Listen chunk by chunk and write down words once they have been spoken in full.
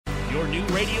your new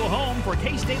radio home for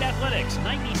K-State Athletics,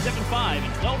 97.5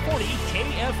 and 1240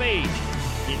 KFH.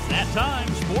 It's that time,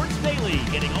 Sports Daily,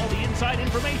 getting all the inside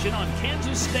information on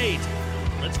Kansas State.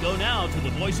 Let's go now to the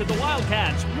voice of the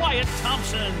Wildcats, Wyatt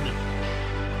Thompson.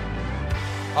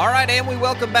 All right, and we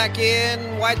welcome back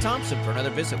in Wyatt Thompson for another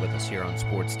visit with us here on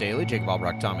Sports Daily. Jacob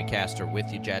Albrock, Tommy Castor with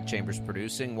you. Jad Chambers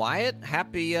producing. Wyatt,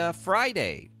 happy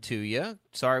Friday to you.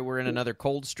 Sorry we're in another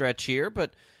cold stretch here,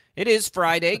 but it is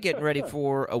Friday, getting ready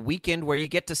for a weekend where you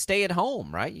get to stay at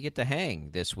home, right? You get to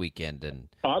hang this weekend and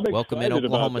welcome in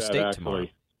Oklahoma State tomorrow.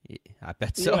 I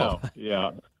bet so.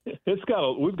 Yeah. We've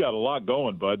got a lot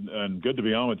going, bud, and good to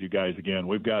be on with you guys again.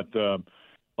 We've got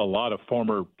a lot of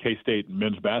former K-State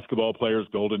men's basketball players,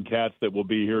 Golden Cats, that will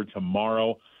be here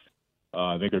tomorrow.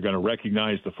 I think they're going to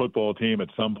recognize the football team at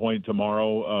some point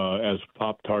tomorrow as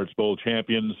Pop-Tarts Bowl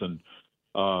champions, and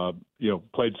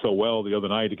played so well the other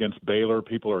night against Baylor.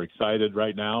 People are excited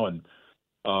right now, and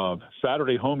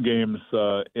Saturday home games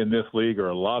in this league are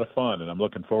a lot of fun, and I'm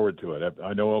looking forward to it.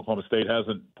 I know Oklahoma State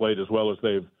hasn't played as well as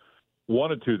they've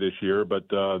wanted to this year, but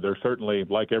they're certainly,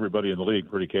 like everybody in the league,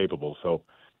 pretty capable. So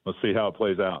let's see how it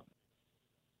plays out.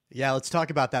 Yeah, let's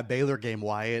talk about that Baylor game,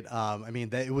 Wyatt.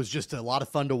 It was just a lot of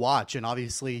fun to watch, and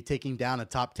obviously taking down a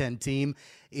top 10 team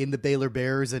in the Baylor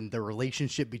Bears and the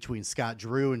relationship between Scott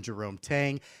Drew and Jerome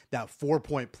Tang, that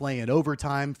 4-point play in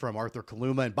overtime from Arthur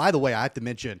Kaluma. And by the way, I have to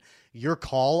mention, your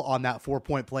call on that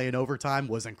 4-point play in overtime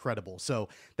was incredible. So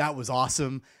that was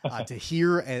awesome to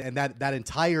hear. And that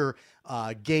entire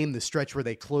game, the stretch where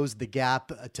they closed the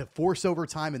gap to force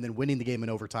overtime and then winning the game in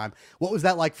overtime. What was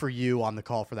that like for you on the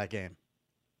call for that game?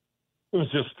 It was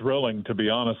just thrilling, to be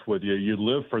honest with you. You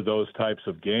live for those types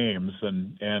of games,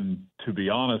 and to be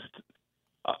honest,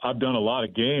 I've done a lot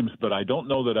of games, but I don't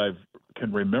know that I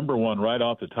can remember one right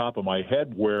off the top of my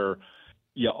head where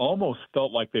you almost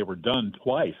felt like they were done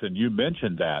twice, and you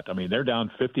mentioned that. I mean, they're down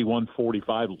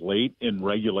 51-45 late in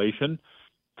regulation,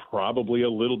 probably a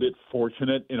little bit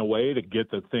fortunate in a way to get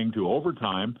the thing to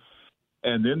overtime,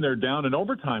 and then they're down in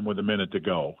overtime with a minute to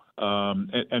go.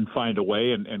 And find a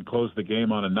way and close the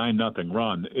game on a 9-0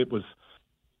 run.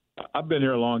 I've been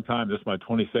here a long time. This is my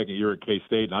 22nd year at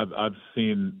K-State, and I've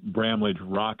seen Bramlage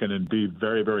rocking and be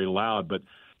very, very loud. But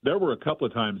there were a couple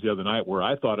of times the other night where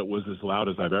I thought it was as loud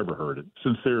as I've ever heard it,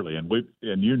 sincerely. And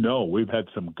we've had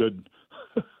some good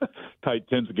tight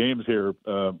tens of games here,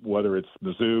 whether it's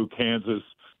Mizzou, Kansas,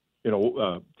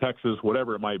 Texas,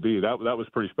 whatever it might be. That was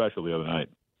pretty special the other night.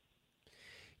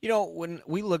 When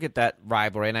we look at that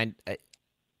rivalry, and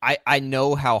I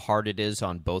know how hard it is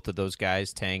on both of those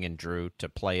guys, Tang and Drew, to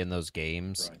play in those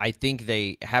games. Right. I think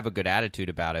they have a good attitude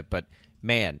about it, but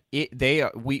man, you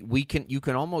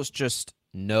can almost just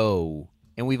know,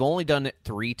 and we've only done it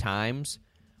 3 times,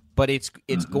 but it's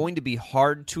going to be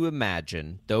hard to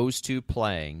imagine those two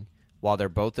playing while they're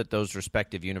both at those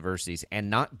respective universities and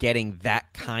not getting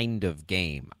that kind of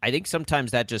game. I think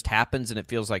sometimes that just happens, and it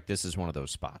feels like this is one of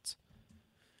those spots.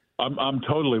 I'm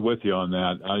totally with you on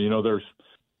that.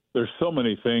 There's so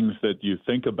many things that you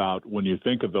think about when you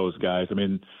think of those guys. I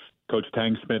mean, Coach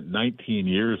Tang spent 19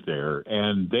 years there,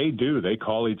 and they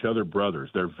call each other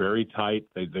brothers. They're very tight.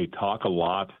 They talk a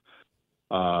lot.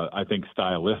 I think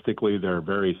stylistically they're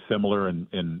very similar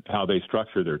in how they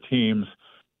structure their teams.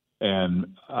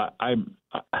 And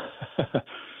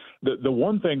the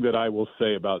one thing that I will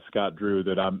say about Scott Drew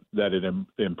that it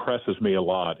impresses me a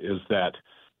lot is that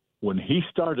when he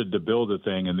started to build a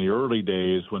thing in the early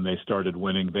days, when they started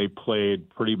winning, they played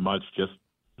pretty much just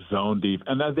zone defense.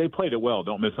 And they played it well,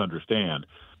 don't misunderstand.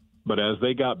 But as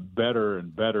they got better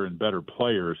and better and better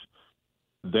players,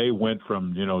 they went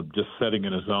from, just setting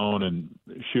in a zone and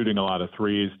shooting a lot of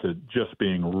threes to just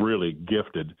being really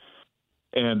gifted.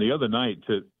 And the other night,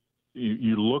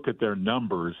 you look at their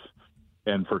numbers,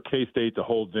 and for K-State to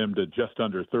hold them to just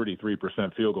under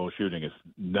 33% field goal shooting is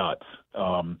nuts.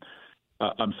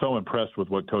 I'm so impressed with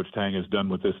what Coach Tang has done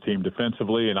with this team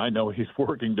defensively, and I know he's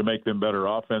working to make them better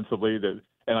offensively.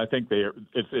 And I think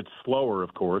it's slower,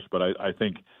 of course, but I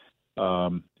think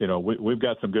we've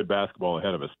got some good basketball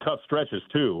ahead of us. Tough stretches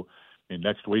too. I mean,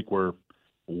 next week we're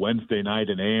Wednesday night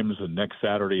in Ames, and next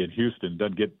Saturday in Houston.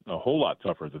 Doesn't get a whole lot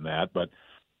tougher than that, but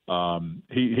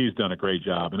he's done a great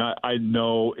job, and I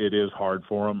know it is hard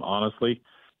for him, honestly.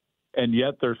 And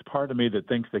yet there's part of me that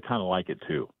thinks they kind of like it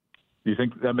too. Do you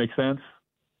think that makes sense?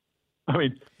 I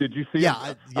mean, did you see?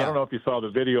 I don't know if you saw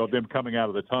the video of them coming out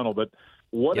of the tunnel, but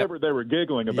whatever they were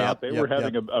giggling about, they were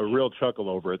having a real chuckle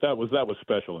over it. That was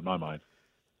special in my mind.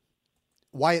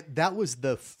 Wyatt, that was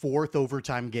the 4th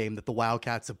overtime game that the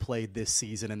Wildcats have played this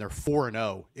season, and they're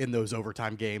 4-0 in those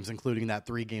overtime games, including that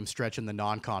 3-game stretch in the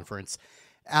non-conference.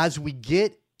 As we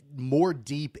get more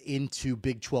deep into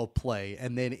Big 12 play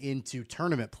and then into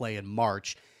tournament play in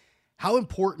March, how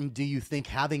important do you think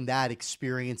having that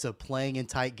experience of playing in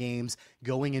tight games,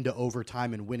 going into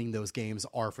overtime and winning those games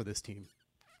are for this team?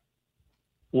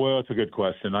 Well, it's a good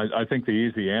question. I think the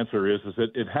easy answer is that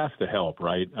it has to help,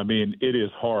 right? I mean, it is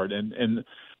hard. And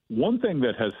one thing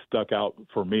that has stuck out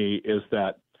for me is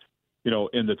that,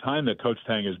 in the time that Coach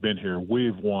Tang has been here,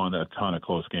 we've won a ton of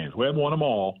close games. We haven't won them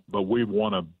all, but we've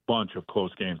won a bunch of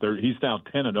close games. He's now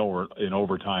 10-0 in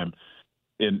overtime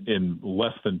in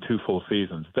less than 2 full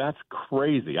seasons. That's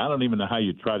crazy. I don't even know how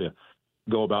you try to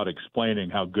go about explaining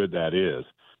how good that is.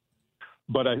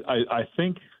 But I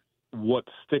think what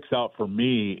sticks out for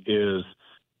me is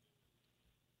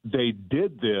they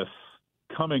did this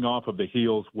coming off of the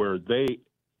heels where they,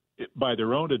 by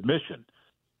their own admission,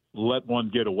 let one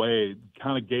get away,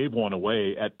 kind of gave one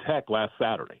away at Tech last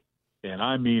Saturday. And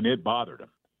I mean, it bothered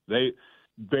them.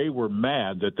 They were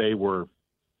mad that they were,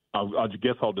 I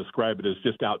guess I'll describe it as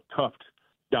just out-toughed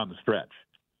down the stretch.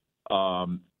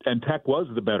 And Tech was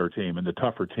the better team and the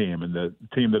tougher team and the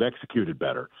team that executed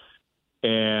better.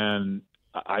 And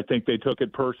I think they took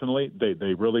it personally.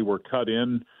 They really were cut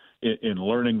in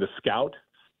learning the scout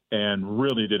and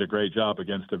really did a great job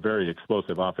against a very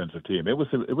explosive offensive team. It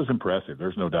was impressive.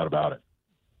 There's no doubt about it.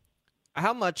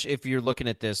 How much, if you're looking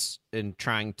at this and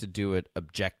trying to do it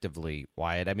objectively,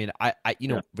 Wyatt? I mean,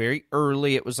 very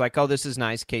early it was like, oh, this is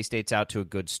nice. K-State's out to a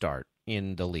good start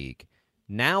in the league.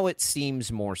 Now it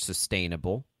seems more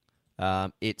sustainable.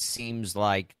 It seems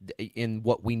like in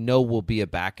what we know will be a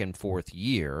back and forth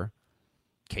year,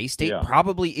 K-State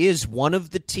probably is one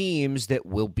of the teams that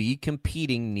will be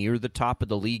competing near the top of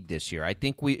the league this year. I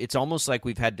think it's almost like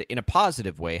we've had to, in a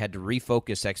positive way, had to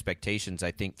refocus expectations,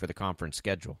 I think, for the conference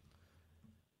schedule.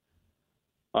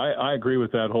 I agree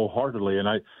with that wholeheartedly, and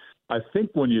I think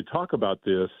when you talk about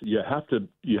this, you have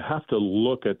to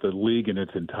look at the league in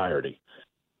its entirety.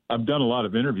 I've done a lot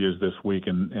of interviews this week,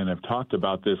 and I've talked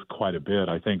about this quite a bit.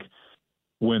 I think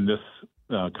when this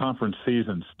conference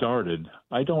season started,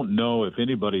 I don't know if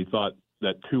anybody thought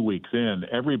that 2 weeks in,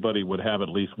 everybody would have at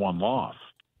least one loss.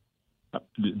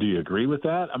 Do you agree with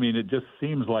that? I mean, it just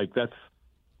seems like that's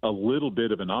a little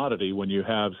bit of an oddity when you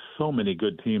have so many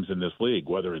good teams in this league,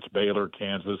 whether it's Baylor,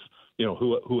 Kansas,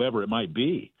 whoever it might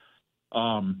be.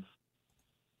 And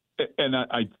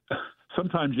I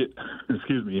sometimes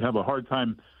you have a hard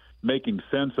time making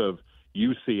sense of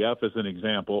UCF as an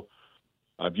example.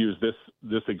 I've used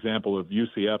this example of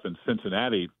UCF and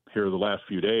Cincinnati here the last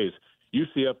few days.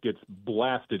 UCF gets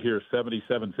blasted here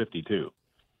 77-52.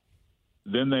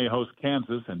 Then they host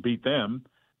Kansas and beat them.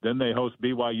 Then they host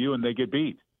BYU and they get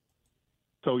beat.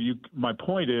 So my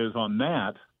point is on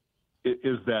that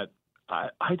is that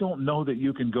I don't know that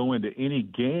you can go into any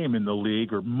game in the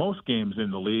league or most games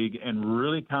in the league and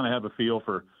really kind of have a feel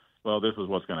for, well, this is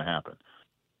what's going to happen.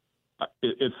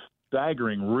 It's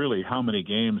staggering, really, how many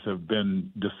games have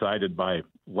been decided by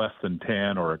less than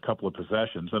 10 or a couple of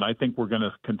possessions, and I think we're going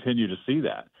to continue to see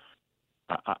that.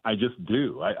 I just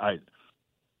do. I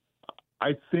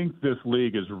think this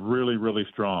league is really, really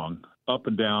strong up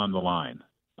and down the line.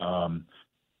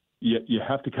 You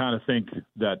have to kind of think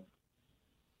that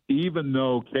even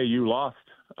though KU lost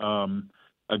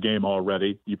a game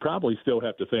already, you probably still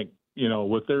have to think,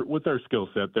 with their skill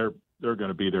set, they're going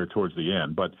to be there towards the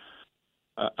end. But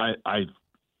I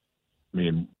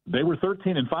mean, they were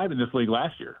 13-5 in this league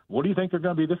last year. What do you think they're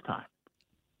going to be this time?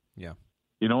 Yeah.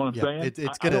 You know what I'm saying?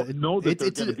 I don't know that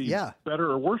they're going to be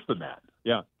better or worse than that.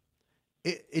 Yeah.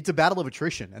 It's a battle of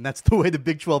attrition, and that's the way the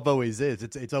Big 12 always is.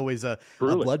 It's always a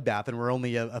bloodbath, and we're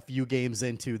only a few games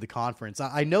into the conference.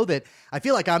 I know that I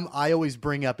feel like I always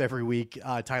bring up every week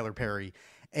Tyler Perry,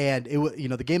 and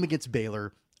the game against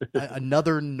Baylor,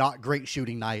 another not great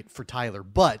shooting night for Tyler,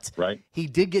 but he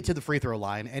did get to the free throw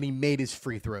line and he made his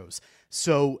free throws.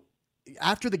 So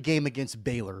after the game against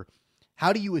Baylor,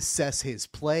 how do you assess his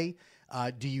play?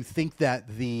 Do you think that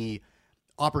the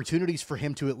opportunities for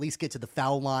him to at least get to the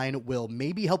foul line will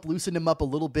maybe help loosen him up a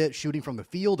little bit shooting from the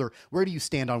field, or where do you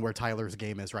stand on where Tyler's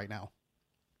game is right now?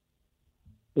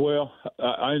 Well,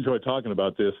 I enjoy talking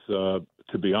about this, to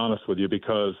be honest with you,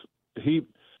 because the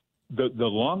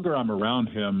longer I'm around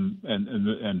him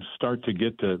and start to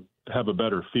get to have a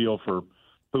better feel for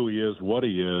who he is, what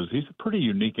he is, he's a pretty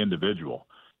unique individual.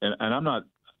 And I'm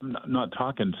not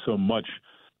talking so much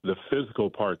the physical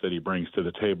part that he brings to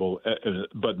the table,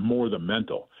 but more the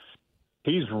mental.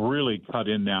 He's really cut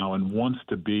in now and wants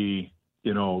to be,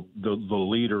 the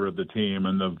leader of the team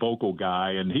and the vocal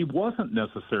guy, and he wasn't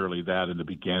necessarily that in the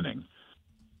beginning.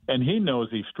 And he knows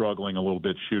he's struggling a little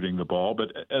bit shooting the ball, but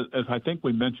as I think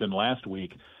we mentioned last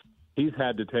week, he's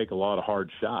had to take a lot of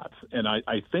hard shots. And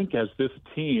I think as this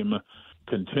team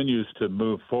continues to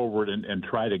move forward and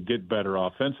try to get better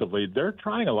offensively, they're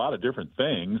trying a lot of different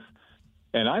things.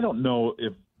 And I don't know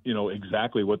if,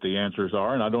 exactly what the answers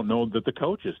are, and I don't know that the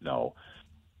coaches know.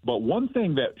 But one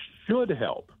thing that should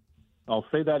help, I'll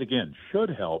say that again, should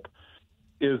help,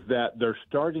 is that they're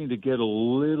starting to get a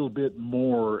little bit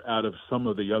more out of some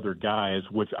of the other guys,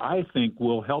 which I think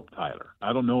will help Tyler.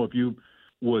 I don't know if you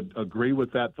would agree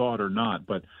with that thought or not,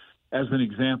 but as an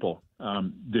example,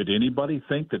 did anybody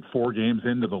think that 4 games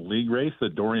into the league race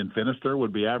that Dorian Finister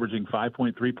would be averaging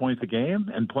 5.3 points a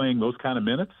game and playing those kind of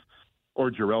minutes? Or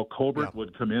Jarrell Colbert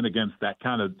would come in against that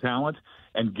kind of talent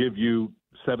and give you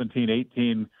 17,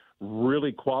 18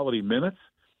 really quality minutes?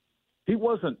 He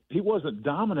wasn't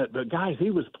dominant, but guys, he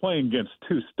was playing against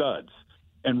 2 studs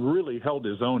and really held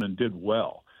his own and did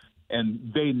well.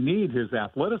 And they need his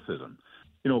athleticism.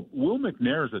 Will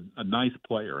McNair's a nice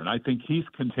player, and I think he's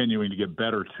continuing to get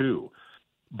better too.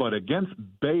 But against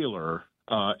Baylor,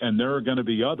 and there are going to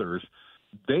be others,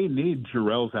 they need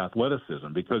Jarrell's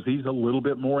athleticism because he's a little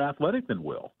bit more athletic than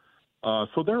Will.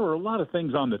 So there are a lot of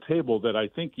things on the table that I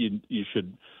think you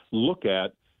should look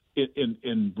at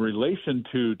in relation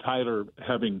to Tyler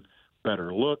having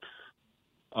better looks,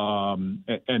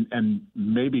 and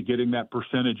maybe getting that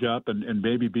percentage up and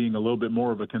maybe being a little bit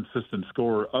more of a consistent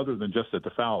scorer other than just at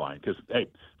the foul line. Because, hey,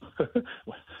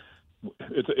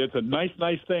 it's a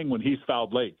nice thing when he's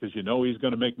fouled late because he's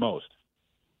going to make most.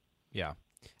 Yeah.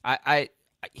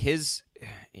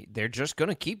 They're just going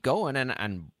to keep going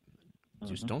and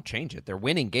just don't change it. They're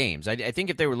winning games. I think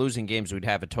if they were losing games, we'd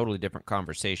have a totally different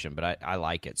conversation, but I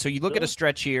like it. So you look at a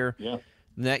stretch here. Yeah.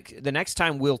 The next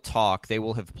time we'll talk, they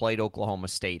will have played Oklahoma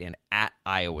State and at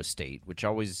Iowa State, which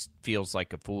always feels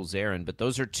like a fool's errand. But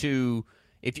those are two.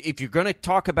 If you're going to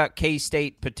talk about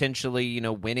K-State potentially,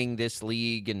 winning this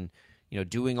league and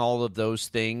doing all of those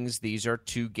things, these are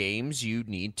 2 games you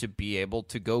need to be able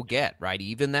to go get, right?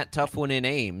 Even that tough one in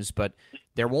Ames, but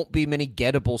there won't be many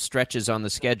gettable stretches on the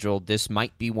schedule. This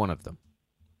might be one of them.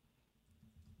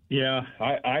 Yeah,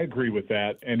 I agree with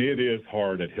that, and it is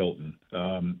hard at Hilton.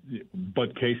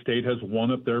 But K-State has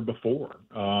won up there before.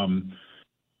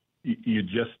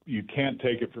 You can't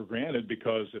take it for granted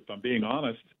because, if I'm being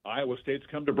honest, Iowa State's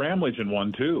come to Bramlage and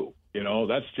won too.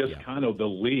 That's just kind of the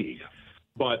league.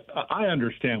 But I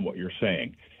understand what you're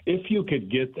saying. If you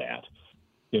could get that,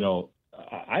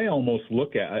 I almost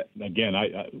look at, again,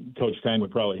 Coach Stang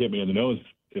would probably hit me in the nose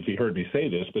if he heard me say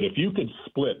this, but if you could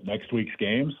split next week's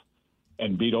games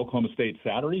and beat Oklahoma State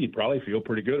Saturday, you'd probably feel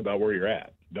pretty good about where you're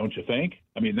at, don't you think?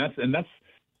 I mean, that's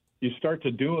you start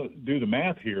to do the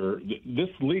math here. This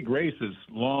league race is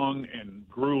long and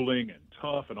grueling and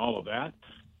tough and all of that,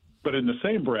 but in the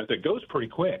same breath, it goes pretty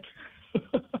quick.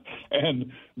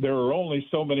 And there are only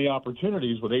so many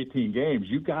opportunities with 18 games.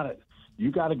 You got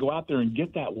to go out there and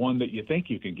get that one that you think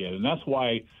you can get, and that's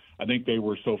why I think they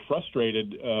were so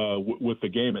frustrated with the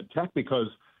game at Tech, because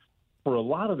for a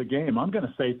lot of the game, I'm going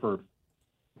to say for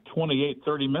 28,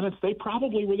 30 minutes, they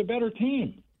probably were the better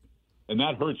team. And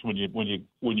that hurts when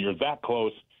you're that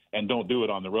close and don't do it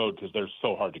on the road because they're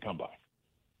so hard to come by.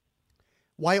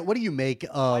 Wyatt, what do you make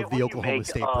of the Oklahoma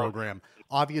State program?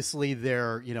 Obviously,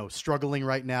 they're struggling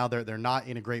right now. They're not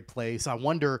in a great place. I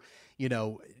wonder,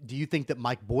 do you think that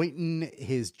Mike Boynton,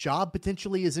 his job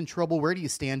potentially is in trouble? Where do you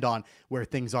stand on where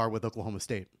things are with Oklahoma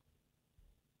State?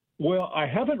 Well, I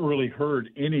haven't really heard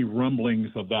any rumblings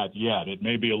of that yet. It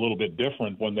may be a little bit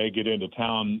different when they get into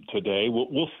town today.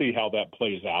 We'll see how that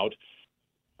plays out.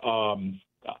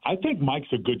 I think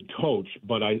Mike's a good coach,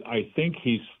 but I think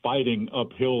he's fighting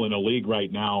uphill in a league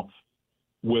right now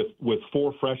with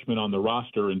 4 freshmen on the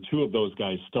roster and 2 of those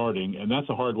guys starting, and that's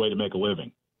a hard way to make a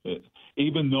living.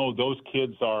 Even though those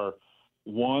kids are,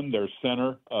 their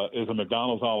center is a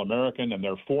McDonald's All-American, and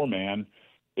their 4-man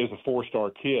is a 4-star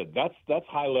kid. That's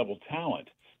high-level talent.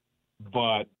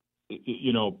 But, I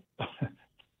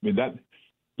mean,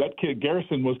 that kid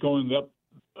Garrison was going up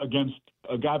against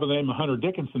a guy by the name of Hunter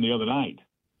Dickinson the other night.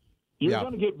 You're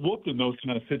going to get whooped in those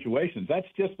kind of situations. That's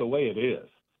just the way it is.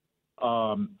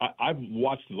 I've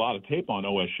watched a lot of tape on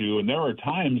OSU, and there are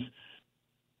times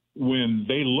when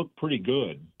they look pretty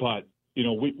good. But,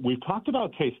 we've talked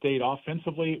about K-State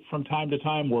offensively from time to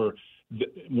time where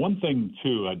one thing,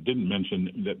 too, I didn't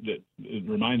mention that it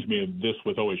reminds me of this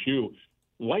with OSU.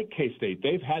 Like K-State,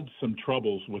 they've had some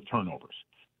troubles with turnovers.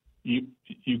 You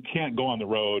can't go on the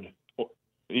road, or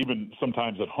even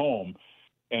sometimes at home,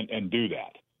 and do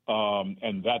that.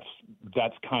 And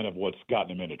that's kind of what's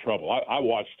gotten them into trouble. I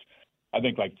watched, I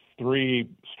think, like 3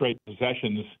 straight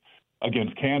possessions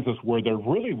against Kansas where they're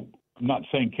really not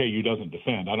saying KU doesn't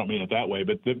defend. I don't mean it that way,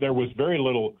 but there was very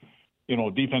little,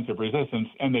 defensive resistance,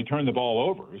 and they turned the ball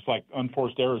over. It's like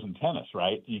unforced errors in tennis,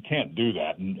 right? You can't do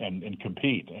that and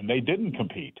compete, and they didn't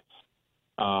compete.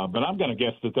 But I'm going to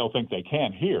guess that they'll think they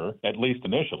can here, at least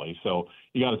initially. So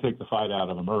you got to take the fight out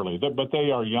of them early. But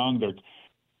they are young.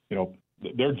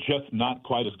 They're just not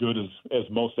quite as good as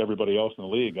most everybody else in the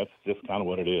league. That's just kind of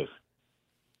what it is.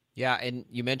 Yeah, and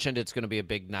you mentioned it's going to be a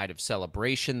big night of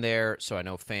celebration there, so I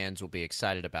know fans will be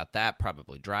excited about that,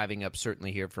 probably driving up,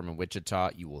 certainly here from Wichita.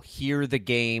 You will hear the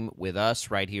game with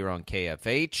us right here on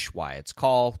KFH. Wyatt's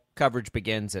Call. Coverage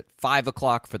begins at 5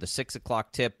 o'clock for the 6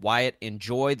 o'clock tip. Wyatt,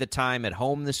 enjoy the time at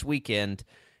home this weekend,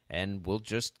 and we'll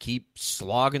just keep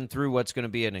slogging through what's going to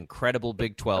be an incredible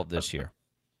Big 12 this year.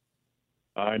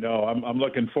 I know. I'm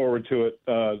looking forward to it.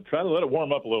 Try to let it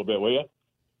warm up a little bit, will you?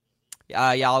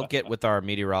 Yeah, I'll get with our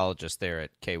meteorologist there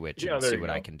at K-Witch and see what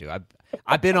I can do.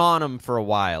 I've been on them for a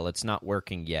while. It's not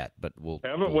working yet, but we'll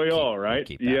we all, right?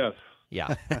 Yes.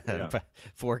 Yeah.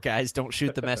 Four guys don't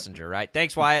shoot the messenger, right?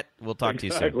 Thanks, Wyatt. We'll talk to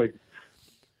you soon.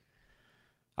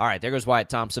 All right, there goes Wyatt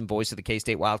Thompson, voice of the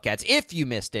K-State Wildcats. If you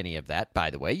missed any of that, by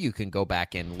the way, you can go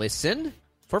back and listen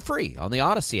for free on the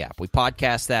Odyssey app. We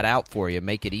podcast that out for you,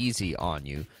 make it easy on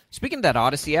you. Speaking of that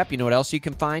Odyssey app, you know what else you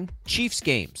can find? Chiefs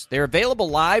games. They're available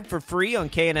live for free on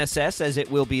KNSS, as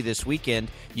it will be this weekend.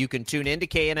 You can tune into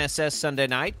KNSS Sunday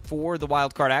night for the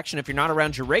wild card action. If you're not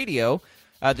around your radio,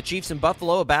 the Chiefs in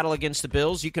Buffalo, a battle against the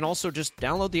Bills, you can also just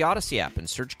download the Odyssey app and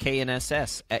search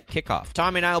KNSS at kickoff.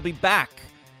 Tommy and I will be back.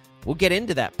 We'll get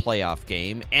into that playoff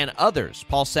game and others.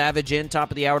 Paul Savage in, top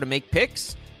of the hour to make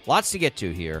picks. Lots to get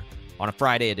to here on a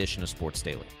Friday edition of Sports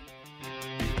Daily.